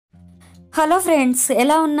Hello friends,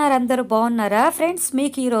 ఎలా ఉన్నారు? అందరూ బాగున్నారా? ఫ్రెండ్స్,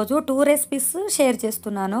 మీకు ఈరోజు 2 రెసిపీస్ షేర్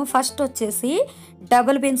చేస్తున్నాను. ఫస్ట్ వచ్చేసి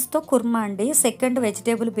డబుల్ బీన్స్తో కుర్మా అండి. Second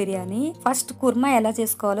vegetable biryani. First kurma ఎలా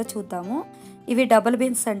చేసుకోవాలో చూద్దాము. ఇవి డబుల్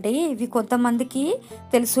బీన్స్ అండి. ఇవి కొంతమందికి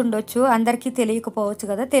తెలిసి ఉండొచ్చు, అందరికీ తెలియకపోవచ్చు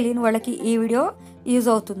కదా. తెలియని వాళ్ళకి ఈ వీడియో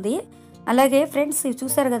యూజ్ అవుతుంది. అలాగే ఫ్రెండ్స్, ఇవి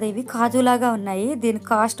చూసారు కదా, ఇవి కాజులాగా ఉన్నాయి. దీని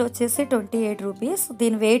కాస్ట్ వచ్చేసి 28 రూపీస్.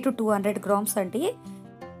 దీని వెయిట్ 200 గ్రామ్స్ అండి.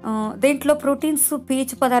 దీంట్లో ప్రోటీన్స్,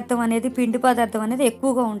 పీచు పదార్థం అనేది, పిండి పదార్థం అనేది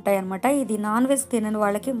ఎక్కువగా ఉంటాయి అన్నమాట. ఇది నాన్ వెజ్ తినని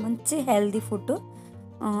వాళ్ళకి మంచి హెల్దీ ఫుడ్.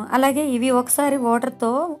 అలాగే ఇవి ఒకసారి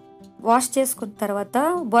వాటర్తో వాష్ చేసుకున్న తర్వాత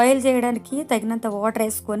బాయిల్ చేయడానికి తగినంత వాటర్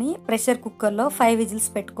వేసుకొని ప్రెషర్ కుక్కర్లో 5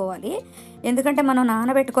 విజిల్స్ పెట్టుకోవాలి. ఎందుకంటే మనం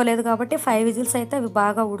నానబెట్టుకోలేదు కాబట్టి 5 విజిల్స్ అయితే అవి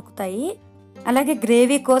బాగా ఉడుకుతాయి. అలాగే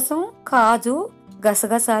గ్రేవీ కోసం కాజు,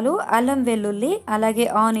 గసగసాలు, అల్లం వెల్లుల్లి, అలాగే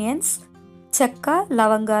ఆనియన్స్, చెక్క,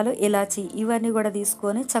 లవంగాలు, ఇలాచి ఇవన్నీ కూడా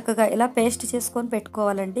తీసుకొని చక్కగా ఇలా పేస్ట్ చేసుకొని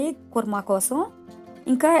పెట్టుకోవాలండి కుర్మా కోసం.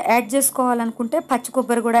 ఇంకా యాడ్ చేసుకోవాలనుకుంటే పచ్చి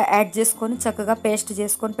కొబ్బరి కూడా యాడ్ చేసుకొని చక్కగా పేస్ట్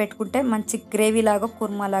చేసుకొని పెట్టుకుంటే మంచి గ్రేవీ లాగా,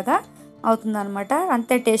 కుర్మా లాగా అవుతుందన్నమాట.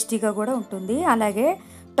 అంతే టేస్టీగా కూడా ఉంటుంది. అలాగే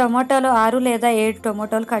టమాటాలు 6 లేదా 7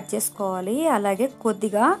 టమాటాలు కట్ చేసుకోవాలి. అలాగే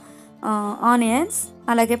కొద్దిగా ఆనియన్స్,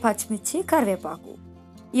 అలాగే పచ్చిమిర్చి, కరివేపాకు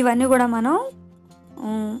ఇవన్నీ కూడా మనం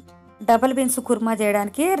డబల్ బీన్స్ కుర్మా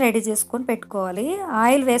చేయడానికి రెడీ చేసుకొని పెట్టుకోవాలి.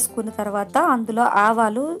 ఆయిల్ వేసుకున్న తర్వాత అందులో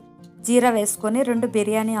ఆవాలు, జీరా వేసుకొని 2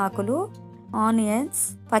 బిర్యానీ ఆకులు, ఆనియన్స్,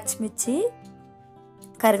 పచ్చిమిర్చి,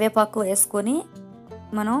 కరివేపాకు వేసుకొని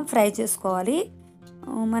మనం ఫ్రై చేసుకోవాలి.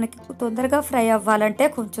 మనకి తొందరగా ఫ్రై అవ్వాలంటే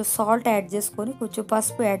కొంచెం సాల్ట్ యాడ్ చేసుకొని, కొంచెం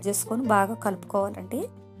పసుపు యాడ్ చేసుకొని బాగా కలుపుకోవాలండి.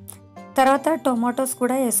 తర్వాత టొమాటోస్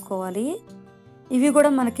కూడా వేసుకోవాలి. ఇవి కూడా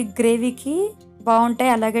మనకి గ్రేవీకి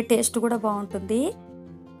బాగుంటాయి, అలాగే టేస్ట్ కూడా బాగుంటుంది.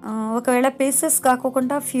 ఒకవేళ పీసెస్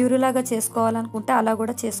కాకుండా ప్యూరీ లాగా చేసుకోవాలనుకుంటే అలా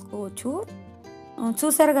కూడా చేసుకోవచ్చు.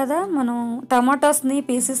 చూసారు కదా, మనం టమాటోస్ని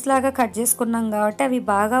పీసెస్ లాగా కట్ చేసుకున్నాం కాబట్టి అవి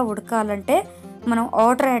బాగా ఉడకాలంటే మనం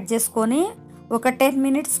వాటర్ యాడ్ చేసుకొని ఒక 10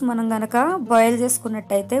 మినిట్స్ మనం కనుక బాయిల్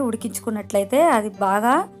చేసుకున్నట్టయితే, ఉడికించుకున్నట్లయితే అది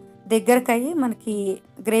బాగా దగ్గరకు అయ్యి మనకి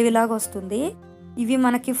గ్రేవీ లాగా వస్తుంది. ఇవి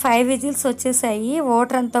మనకి 5 విజిల్స్ వచ్చేసాయి.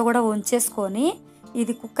 వాటర్ అంతా కూడా ఉంచేసుకొని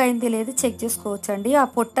ఇది కుక్ అయింది లేదు చెక్ చేసుకోవచ్చు అండి. ఆ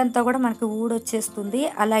పొట్టంతా కూడా మనకి ఊడొచ్చేస్తుంది.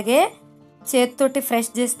 అలాగే చేతితోటి ఫ్రెష్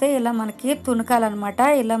చేస్తే ఇలా మనకి తునకాలన్నమాట.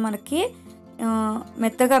 ఇలా మనకి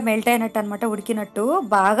మెత్తగా మెల్ట్ అయినట్టు అనమాట, ఉడికినట్టు.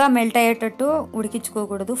 బాగా మెల్ట్ అయ్యేటట్టు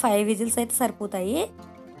ఉడికించుకోకూడదు. 5 విజిల్స్ అయితే సరిపోతాయి.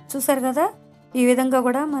 చూసారు కదా, ఈ విధంగా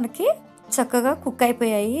కూడా మనకి చక్కగా కుక్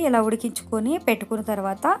అయిపోయాయి. ఇలా ఉడికించుకొని పెట్టుకున్న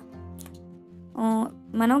తర్వాత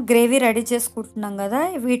మనం గ్రేవీ రెడీ చేసుకుంటున్నాం కదా,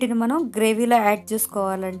 వీటిని మనం గ్రేవీలో యాడ్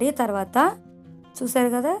చేసుకోవాలండి. తర్వాత చూసారు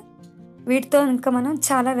కదా, వీటితో ఇంకా మనం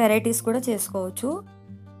చాలా వెరైటీస్ కూడా చేసుకోవచ్చు.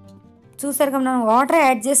 చూసారు కదా, మనం వాటర్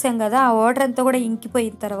యాడ్ చేసాం కదా, ఆ వాటర్ అంతా కూడా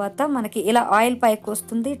ఇంకిపోయిన తర్వాత మనకి ఇలా ఆయిల్ పైకి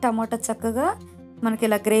వస్తుంది. టమాటా చక్కగా మనకి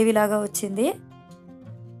ఇలా గ్రేవీ లాగా వచ్చింది.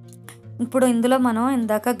 ఇప్పుడు ఇందులో మనం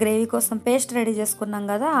ఇందాక గ్రేవీ కోసం పేస్ట్ రెడీ చేసుకున్నాం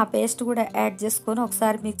కదా, ఆ పేస్ట్ కూడా యాడ్ చేసుకొని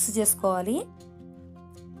ఒకసారి మిక్స్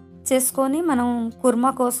చేసుకొని మనం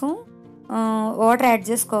కుర్మా కోసం వాటర్ యాడ్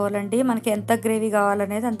చేసుకోవాలండి. మనకి ఎంత గ్రేవీ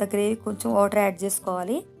కావాలనేది అంత గ్రేవీ కొంచెం వాటర్ యాడ్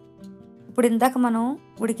చేసుకోవాలి. ఇప్పుడు ఇందాక మనం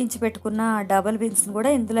ఉడికించి పెట్టుకున్న డబల్ బీన్స్ని కూడా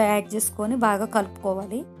ఇందులో యాడ్ చేసుకొని బాగా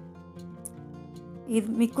కలుపుకోవాలి. ఇది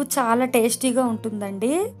మీకు చాలా టేస్టీగా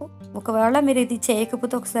ఉంటుందండి. ఒకవేళ మీరు ఇది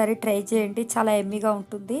చేయకపోతే ఒకసారి ట్రై చేయండి, చాలా ఎమ్మీగా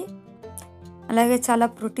ఉంటుంది. అలాగే చాలా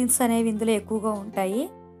ప్రోటీన్స్ అనేవి ఇందులో ఎక్కువగా ఉంటాయి.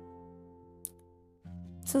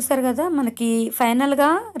 చూసారు కదా, మనకి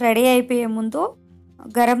ఫైనల్గా రెడీ అయిపోయే ముందు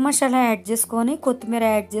గరం మసాలా యాడ్ చేసుకొని, కొత్తిమీర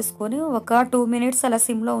యాడ్ చేసుకొని ఒక 2 మినిట్స్ అలా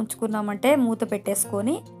సిమ్లో ఉంచుకున్నామంటే మూత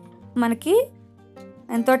పెట్టేసుకొని మనకి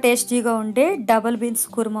ఎంతో టేస్టీగా ఉండే డబల్ బీన్స్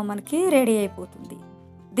కుర్మా మనకి రెడీ అయిపోతుంది.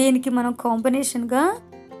 దీనికి మనం కాంబినేషన్గా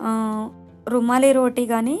రుమాలి రోటీ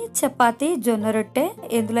కానీ, చపాతి, జొన్న రొట్టె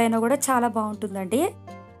ఎందులో అయినా కూడా చాలా బాగుంటుందండి.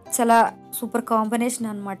 చాలా సూపర్ కాంబినేషన్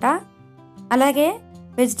అనమాట. అలాగే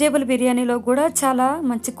వెజిటేబుల్ బిర్యానీలో కూడా చాలా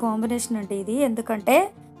మంచి కాంబినేషన్ అండి ఇది. ఎందుకంటే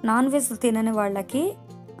నాన్ వెజ్ తినని వాళ్ళకి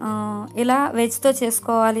ఇలా వెజ్తో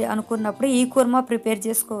చేసుకోవాలి అనుకున్నప్పుడు ఈ కుర్మా ప్రిపేర్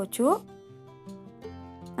చేసుకోవచ్చు.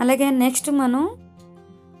 అలాగే నెక్స్ట్ మనం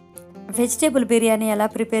వెజిటేబుల్ బిర్యానీ ఎలా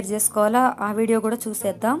ప్రిపేర్ చేసుకోవాలో ఆ వీడియో కూడా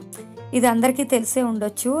చూసేద్దాం. ఇది అందరికీ తెలిసే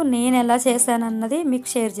ఉండొచ్చు, నేను ఎలా చేశానన్నది మీకు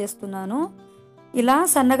షేర్ చేస్తున్నాను. ఇలా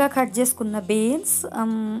సన్నగా కట్ చేసుకున్న బీన్స్,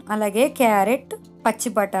 అలాగే క్యారెట్,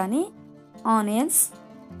 పచ్చి బఠానీ, ఆనియన్స్,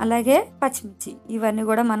 అలాగే పచ్చిమిర్చి ఇవన్నీ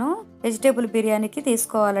కూడా మనం వెజిటేబుల్ బిర్యానీకి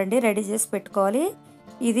తీసుకోవాలండి, రెడీ చేసి పెట్టుకోవాలి.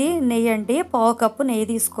 ఇది నెయ్యి అండి, 1/2 కప్పు నెయ్యి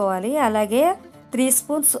తీసుకోవాలి. అలాగే 3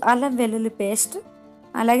 స్పూన్స్ అల్లం వెల్లుల్లి పేస్ట్,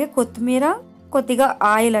 అలాగే కొత్తిమీర, కొద్దిగా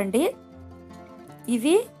ఆయిల్ అండి.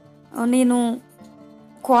 ఇవి నేను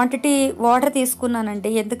క్వాంటిటీ వాటర్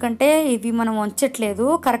తీసుకున్నానండి, ఎందుకంటే ఇవి మనం వంచట్లేదు,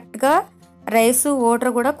 కరెక్ట్గా రైస్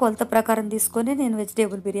వాటర్ కూడా కొలత ప్రకారం తీసుకొని నేను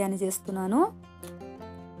వెజిటేబుల్ బిర్యానీ చేస్తున్నాను.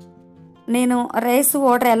 నేను రైస్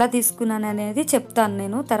వాటర్ ఎలా తీసుకున్నాను అనేది చెప్తాను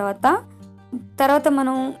నేను తర్వాత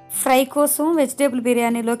మనం ఫ్రై కోసం వెజిటేబుల్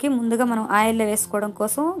బిర్యానీలోకి ముందుగా మనం ఆయిల్లో వేసుకోవడం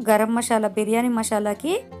కోసం గరం మసాలా బిర్యానీ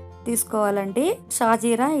మసాలాకి తీసుకోవాలండి.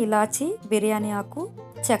 షాజీరా, ఇలాచి, బిర్యానీ ఆకు,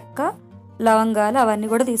 చెక్క, లవంగాలు అవన్నీ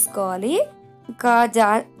కూడా తీసుకోవాలి. ఇంకా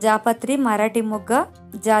జాపత్రి, మరాఠీ మొగ్గ,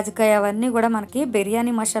 జాజికాయ అవన్నీ కూడా మనకి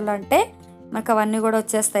బిర్యానీ మసాలా అంటే మనకు అవన్నీ కూడా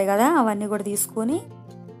వచ్చేస్తాయి కదా, అవన్నీ కూడా తీసుకొని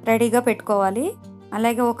రెడీగా పెట్టుకోవాలి.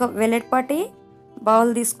 అలాగే ఒక వెల్లడిపాటి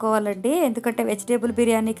బౌల్ తీసుకోవాలండి, ఎందుకంటే వెజిటేబుల్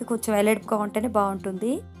బిర్యానీకి కొంచెం వెల్లడిగా ఉంటేనే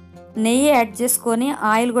బాగుంటుంది. నెయ్యి యాడ్ చేసుకొని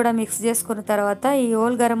ఆయిల్ కూడా మిక్స్ చేసుకున్న తర్వాత ఈ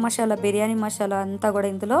హోల్ గరం మసాలా బిర్యానీ మసాలా అంతా కూడా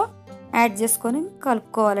ఇందులో యాడ్ చేసుకొని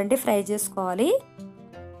కలుపుకోవాలండి, ఫ్రై చేసుకోవాలి.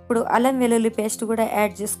 ఇప్పుడు అల్లం వెల్లుల్లి పేస్ట్ కూడా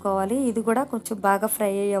యాడ్ చేసుకోవాలి. ఇది కూడా కొంచెం బాగా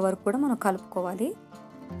ఫ్రై అయ్యే వరకు కూడా మనం కలుపుకోవాలి.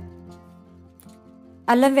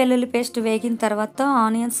 అల్లం వెల్లుల్లి పేస్ట్ వేగిన తర్వాత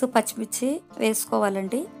ఆనియన్స్, పచ్చిమిర్చి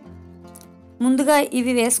వేసుకోవాలండి. ముందుగా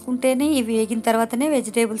ఇవి వేసుకుంటేనే ఇవి వేగిన తర్వాతనే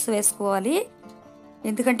వెజిటేబుల్స్ వేసుకోవాలి,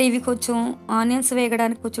 ఎందుకంటే ఇవి కొంచెం ఆనియన్స్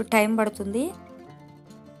వేగడానికి కొంచెం టైం పడుతుంది.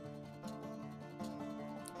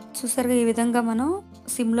 చూసారుగా ఈ విధంగా మనం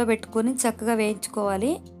సిమ్లో పెట్టుకొని చక్కగా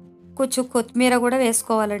వేయించుకోవాలి. కొంచెం కొత్తిమీర కూడా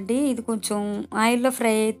వేసుకోవాలండి, ఇది కొంచెం ఆయిల్లో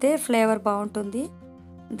ఫ్రై అయితే ఫ్లేవర్ బాగుంటుంది,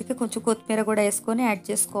 అందుకే కొంచెం కొత్తిమీర కూడా వేసుకొని యాడ్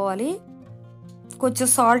చేసుకోవాలి. కొంచెం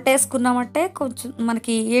సాల్ట్ వేసుకున్నామంటే కొంచెం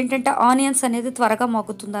మనకి ఏంటంటే ఆనియన్స్ అనేది త్వరగా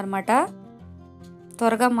మగ్గుతుంది అనమాట,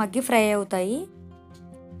 త్వరగా మగ్గి ఫ్రై అవుతాయి.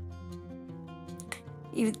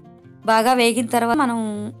 ఇవి బాగా వేగిన తర్వాత మనం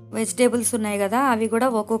వెజిటేబుల్స్ ఉన్నాయి కదా అవి కూడా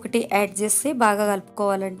ఒక్కొక్కటి యాడ్ చేసి బాగా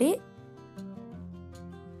కలుపుకోవాలండి.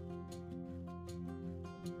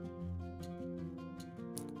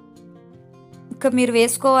 ఇంకా మీరు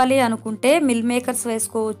వేసుకోవాలి అనుకుంటే మిల్ మేకర్స్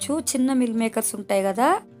వేసుకోవచ్చు, చిన్న మిల్ మేకర్స్ ఉంటాయి కదా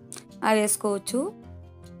అవి వేసుకోవచ్చు.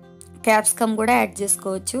 క్యాప్సికమ్ కూడా యాడ్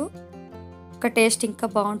చేసుకోవచ్చు, ఇంకా టేస్ట్ ఇంకా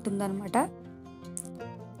బాగుంటుంది అనమాట.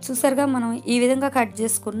 చూసారుగా మనం ఈ విధంగా కట్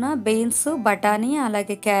చేసుకున్న బీన్స్, బఠానీ,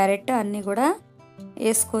 అలాగే క్యారెట్ అన్నీ కూడా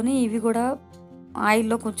వేసుకొని ఇవి కూడా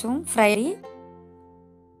ఆయిల్లో కొంచెం ఫ్రై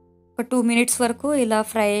ఒక 2 minutes వరకు ఇలా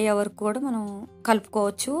ఫ్రై అయ్యే వరకు కూడా మనం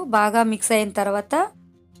కలుపుకోవచ్చు. బాగా మిక్స్ అయిన తర్వాత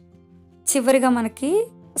చివరిగా మనకి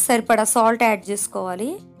సరిపడా సాల్ట్ యాడ్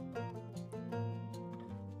చేసుకోవాలి.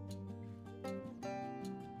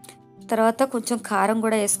 తర్వాత కొంచెం కారం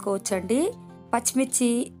కూడా వేసుకోవచ్చండి.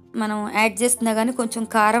 పచ్చిమిర్చి మనం యాడ్ చేస్తున్నా కానీ కొంచెం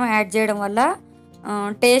కారం యాడ్ చేయడం వల్ల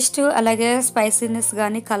టేస్ట్ అలాగే స్పైసీనెస్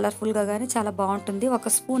కానీ కలర్ఫుల్గా కానీ చాలా బాగుంటుంది.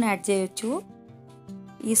 1 స్పూన్ యాడ్ చేయొచ్చు.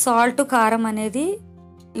 ఈ సాల్ట్, కారం అనేది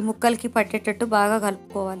ఈ ముక్కలకి పట్టేటట్టు బాగా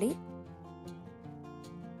కలుపుకోవాలి.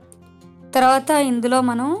 తర్వాత ఇందులో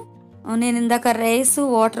నేను ఇందాక రైస్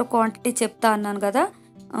వాటర్ క్వాంటిటీ చెప్తా అన్నాను కదా,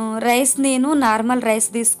 రైస్ నేను నార్మల్ రైస్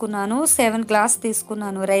తీసుకున్నాను, 7 గ్లాస్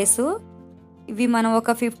తీసుకున్నాను రైసు. ఇవి మనం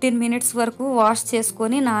ఒక 15 minutes వరకు వాష్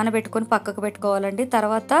చేసుకొని నానబెట్టుకొని పక్కకు పెట్టుకోవాలండి.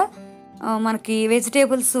 తర్వాత మనకి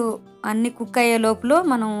వెజిటేబుల్స్ అన్నీ కుక్ అయ్యే లోపల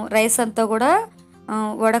మనం రైస్ అంతా కూడా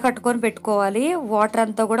వడకట్టుకొని పెట్టుకోవాలి. వాటర్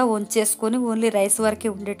అంతా కూడా వంచేసుకొని ఓన్లీ రైస్ వరకే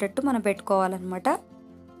ఉండేటట్టు మనం పెట్టుకోవాలన్నమాట.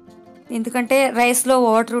 ఎందుకంటే రైస్లో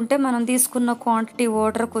వాటర్ ఉంటే మనం తీసుకున్న క్వాంటిటీ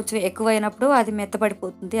వాటర్ కొంచెం ఎక్కువైనప్పుడు అది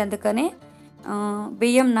మెత్తపడిపోతుంది. అందుకని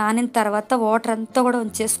బియ్యం నానిన తర్వాత వాటర్ అంతా కూడా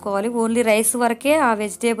ఉంచేసుకోవాలి, ఓన్లీ రైస్ వరకే ఆ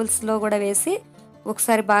వెజిటేబుల్స్లో కూడా వేసి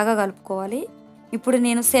ఒకసారి బాగా కలుపుకోవాలి. ఇప్పుడు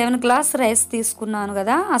నేను 7 గ్లాస్ రైస్ తీసుకున్నాను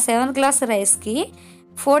కదా, ఆ 7 గ్లాస్ రైస్కి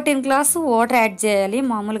 14 గ్లాస్ వాటర్ యాడ్ చేయాలి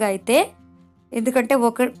మామూలుగా అయితే, ఎందుకంటే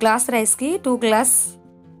 1 గ్లాస్ రైస్కి 2 గ్లాస్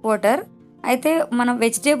వాటర్. అయితే మనం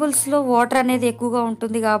వెజిటేబుల్స్లో వాటర్ అనేది ఎక్కువగా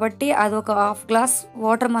ఉంటుంది కాబట్టి అది ఒక 1/2 గ్లాస్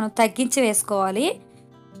వాటర్ మనం తగ్గించి వేసుకోవాలి.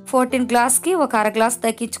 14 గ్లాస్కి ఒక 1/2 గ్లాస్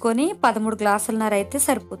తగ్గించుకొని 13 గ్లాసులన్నర అయితే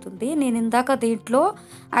సరిపోతుంది. నేను ఇందాక దీంట్లో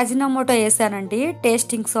అజినోమోటో వేసానండి,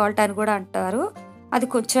 టేస్టింగ్ సాల్ట్ అని కూడా అంటారు, అది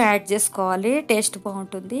కొంచెం యాడ్ చేసుకోవాలి, టేస్ట్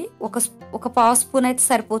బాగుంటుంది. ఒక పావు స్పూన్ అయితే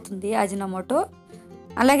సరిపోతుంది అజినోమోటో.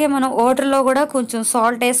 అలాగే మనం వాటర్లో కూడా కొంచెం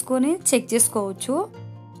సాల్ట్ వేసుకొని చెక్ చేసుకోవచ్చు.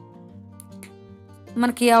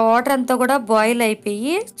 మనకి ఆ వాటర్ అంతా కూడా బాయిల్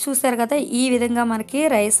అయిపోయి చూసారు కదా ఈ విధంగా మనకి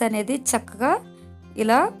రైస్ అనేది చక్కగా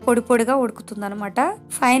ఇలా పొడి పొడిగా ఉడుకుతుంది అనమాట.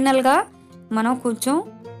 ఫైనల్గా మనం కొంచెం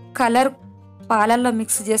కలర్ పాలల్లో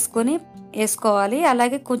మిక్స్ చేసుకొని వేసుకోవాలి.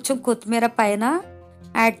 అలాగే కొంచెం కొత్తిమీర పైన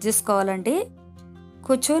యాడ్ చేసుకోవాలండి,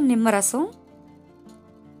 కొంచెం నిమ్మరసం.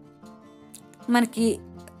 మనకి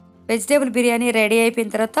వెజిటేబుల్ బిర్యానీ రెడీ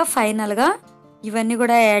అయిపోయిన తర్వాత ఫైనల్గా ఇవన్నీ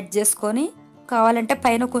కూడా యాడ్ చేసుకొని కావాలంటే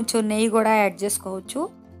పైన కొంచెం నెయ్యి కూడా యాడ్ చేసుకోవచ్చు.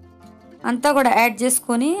 అంతా కూడా యాడ్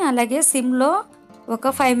చేసుకొని అలాగే సిమ్లో ఒక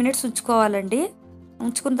 5 minutes ఉంచుకోవాలండి.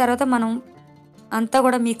 ఉంచుకున్న తర్వాత మనం అంతా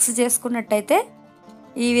కూడా మిక్స్ చేసుకున్నట్టయితే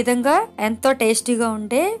ఈ విధంగా ఎంతో టేస్టీగా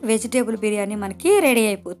ఉండే వెజిటేబుల్ బిర్యానీ మనకి రెడీ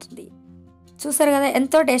అయిపోతుంది. చూసారు కదా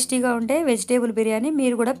ఎంతో టేస్టీగా ఉండే వెజిటేబుల్ బిర్యానీ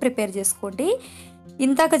మీరు కూడా ప్రిపేర్ చేసుకోండి.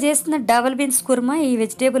 ఇందాక చేసిన డబుల్ బీన్స్ కుర్మా ఈ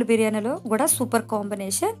వెజిటేబుల్ బిర్యానీలో కూడా సూపర్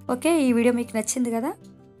కాంబినేషన్. ఓకే, ఈ వీడియో మీకు నచ్చింది కదా?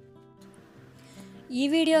 ఈ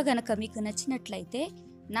వీడియో కనుక మీకు నచ్చినట్లయితే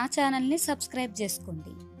నా ఛానల్ని సబ్స్క్రైబ్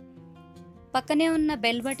చేసుకోండి. పక్కనే ఉన్న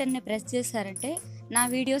బెల్ బటన్ని ప్రెస్ చేశారంటే నా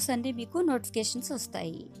వీడియోస్ అన్నీ మీకు నోటిఫికేషన్స్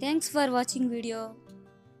వస్తాయి. Thanks for watching video.